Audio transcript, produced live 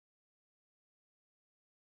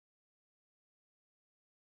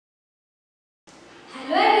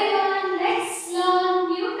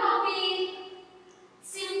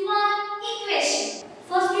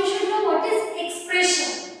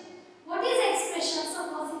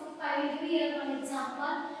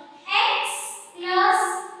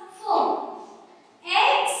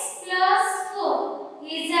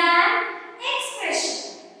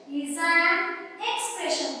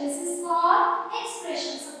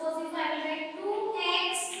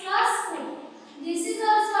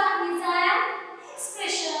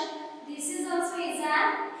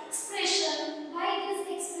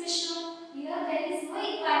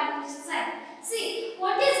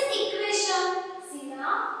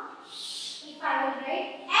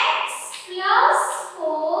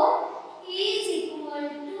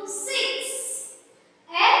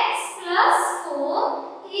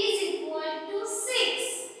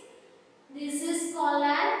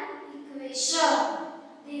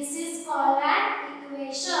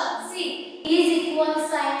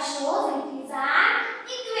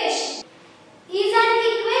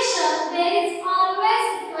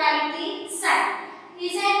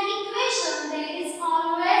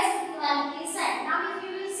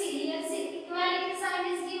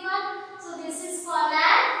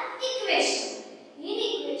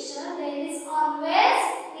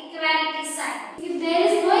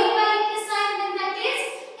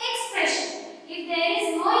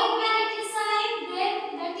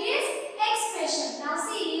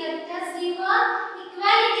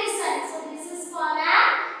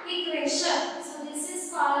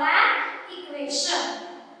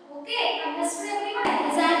Understood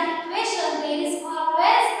everyone? Is an equation, there is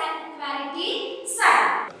always an equality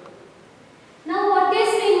sign. Now what is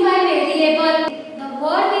meant by variable? The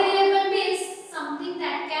word variable means something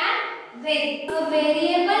that can vary. A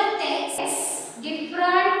variable takes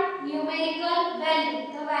different numerical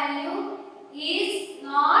value. The value is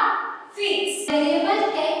not fixed.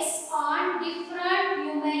 Variable takes on different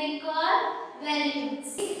numerical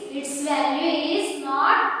values. Its value is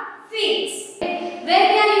not fixed. When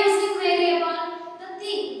we are using variable,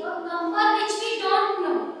 the number which we don't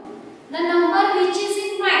know, the number which is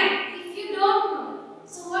in mind, if you don't know,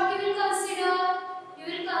 so what you will consider? You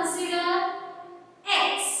will consider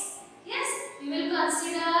x. Yes, you will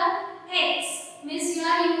consider x. Means you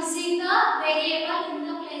are using the variable in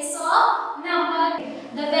the place of number.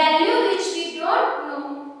 The value which we don't know,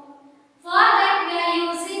 for that we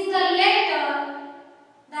are using the letter,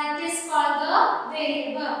 that is called the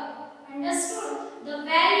variable. Understood? The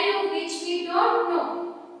value which we don't know,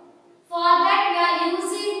 for that we are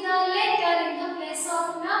using the letter in the place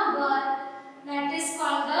of number, that is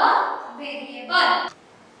called the variable.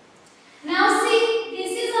 Now see,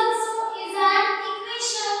 this is also is an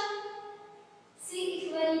equation. See,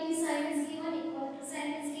 equality sign is given, equal to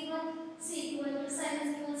sign is given. See, equal to sign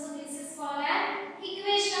is given, so this is called an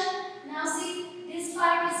equation. Now see, this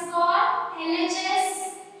part is called LHS.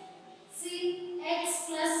 See, x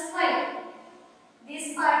plus y.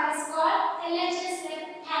 This part is called LHS,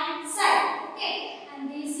 left hand side. Okay, and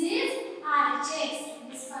this is RHS.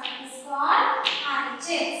 This part is called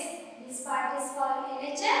RHS. This part is called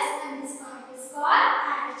LHS and this part is called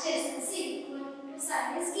RHS. And see, equal to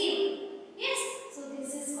sign is given. Yes, so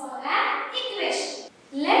this is called an equation.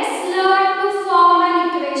 Let's learn to form an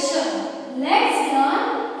equation. Let's learn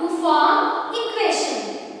to form equation.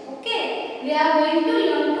 Okay, we are going to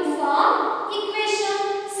learn to form equation.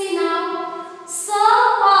 See now,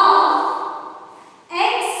 sum of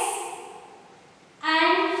x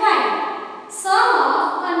and 5. Sum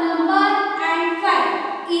of a number and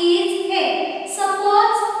 5 is a.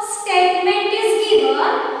 Suppose statement is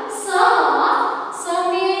given, sum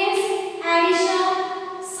means addition,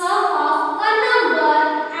 sum of a number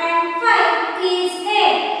and 5 is a.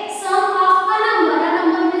 Sum of a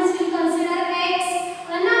number means we consider x,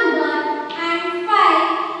 a number, and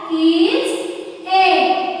 5 is a.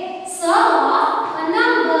 Sum of a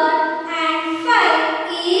number and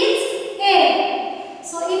 5 is a.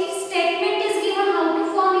 So if statement is given, how to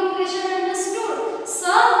form equation? Understood?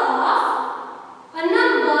 Sum of a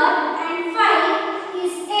number and 5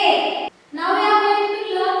 is a. Now we are going to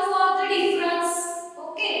learn for the difference.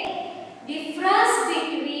 Okay. Difference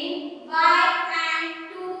between y and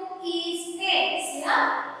 2 is x. Yeah.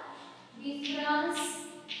 Difference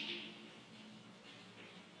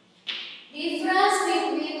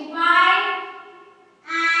between y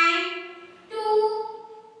and 2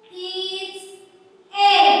 is a.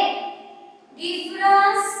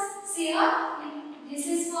 Difference. See here. This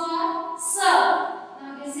is for sum.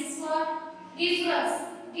 Now this is for difference.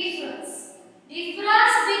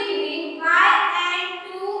 Difference between y and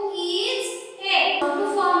 2 is a. How to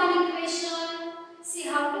form an equation? See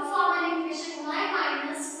how to form an equation. Y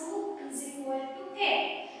minus 2 is equal to a.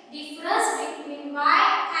 Difference between y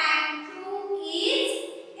and 2 is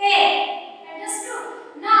a. Understood?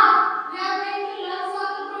 Now we are going to learn for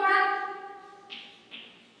the product.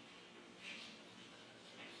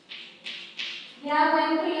 We are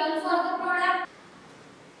going to learn for the product.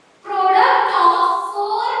 Product of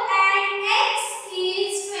 4 and x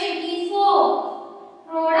is 24.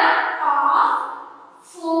 Product of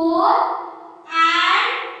 4 and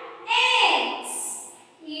x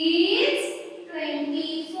is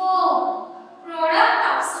 24. Product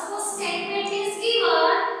of, suppose statement is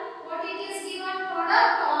given, what it is given?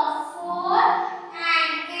 Product of 4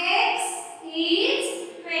 and x is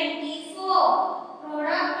 24.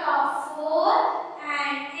 Product of 4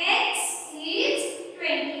 and x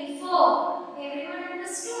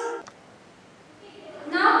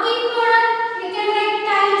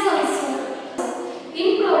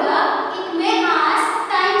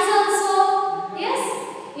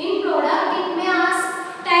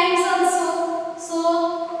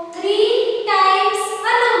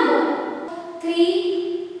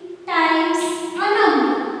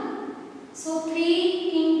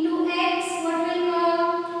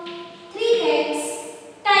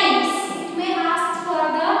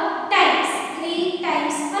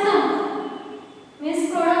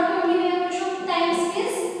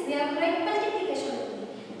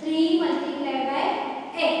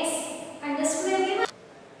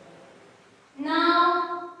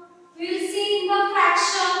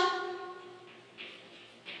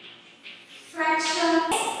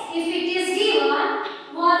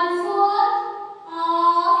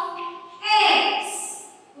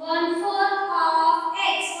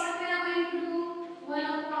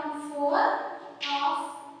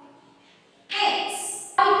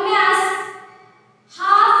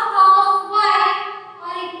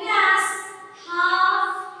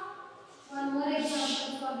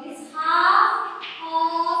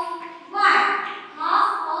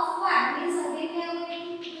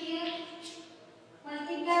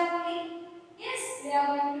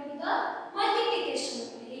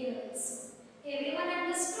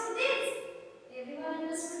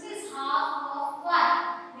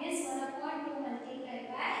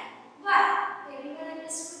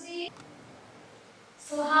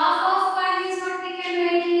So half of 5 is what we can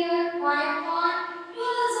write here. Y upon 2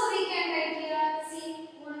 also we can write here.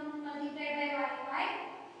 See, 1 multiplied by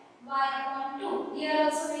y upon 2. Here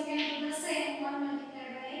also we can do the same. 1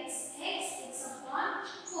 multiplied by x upon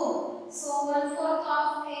 4. So 1/4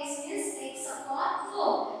 of x is x upon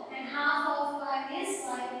 4. And half of 5 is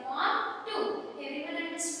y upon 2. Everyone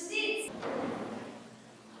understood this?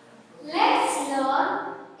 Let's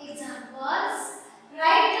learn examples.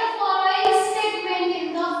 Write the following statement in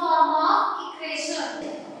the form of equation.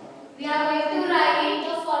 We are going to write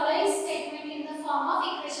the following statement in the form of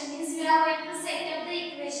equation. Means we are going to set up the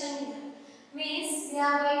equation here. Means we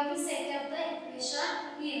are going to set up the equation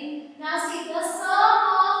here. Now see the sum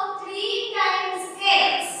of 3 times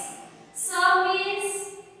x. Sum means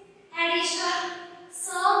addition.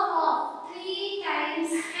 Sum of 3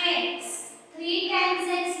 times x. 3 times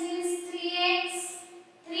x means 3x.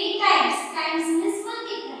 3 times means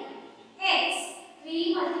multiply. X.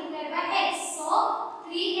 3 multiplied by x. So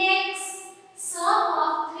 3x. Sum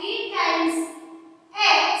of 3 times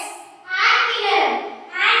x and 11.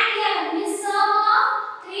 And 11 means sum of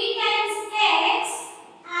 3 times x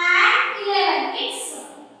and 11. Its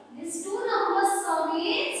sum. These two numbers sum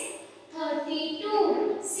is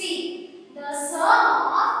 32. See, the sum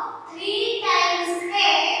of 3 times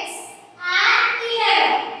x and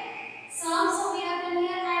 11. Sum, so we have done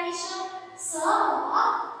here addition. Sum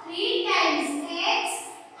of 3 times x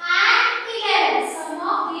and 11. Sum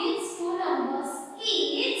of these two numbers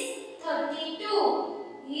is 32.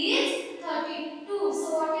 Is 32. So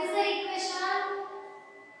what is the equation?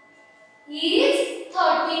 Is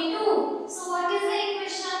 32. So what is the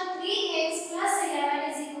equation? 3x plus 11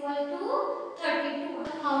 is equal to 32.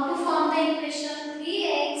 How to form the equation?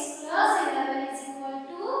 3x plus 11 is equal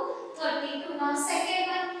to 32. Now second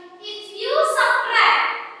one. If you subtract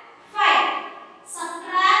 5.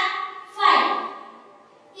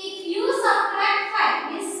 If you subtract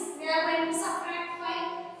 5, means we are going to subtract 5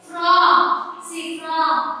 from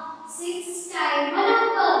 6 times a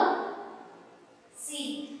number.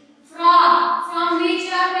 See, from which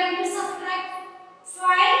you are going to subtract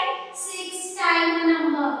 5? 6 times a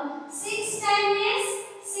number. 6 times is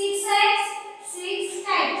 6x. 6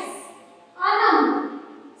 times a number.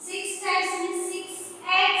 6 times means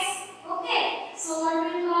 6x. Okay. So what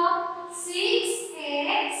will come?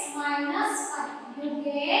 6x minus 5. You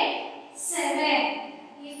get 7.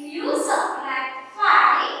 If you subtract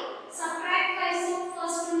 5, so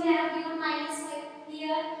first we have given minus 5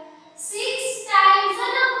 here. 6 times a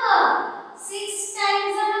number. 6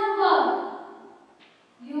 times a number.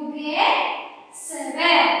 You get 7.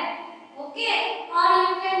 Okay. Or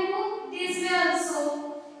you can do this way also.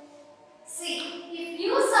 See, if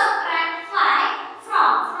you subtract 5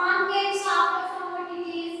 from came, so after from what it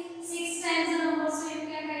is? 6 times a number. So you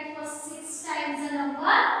can write first 6 times a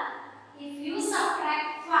number.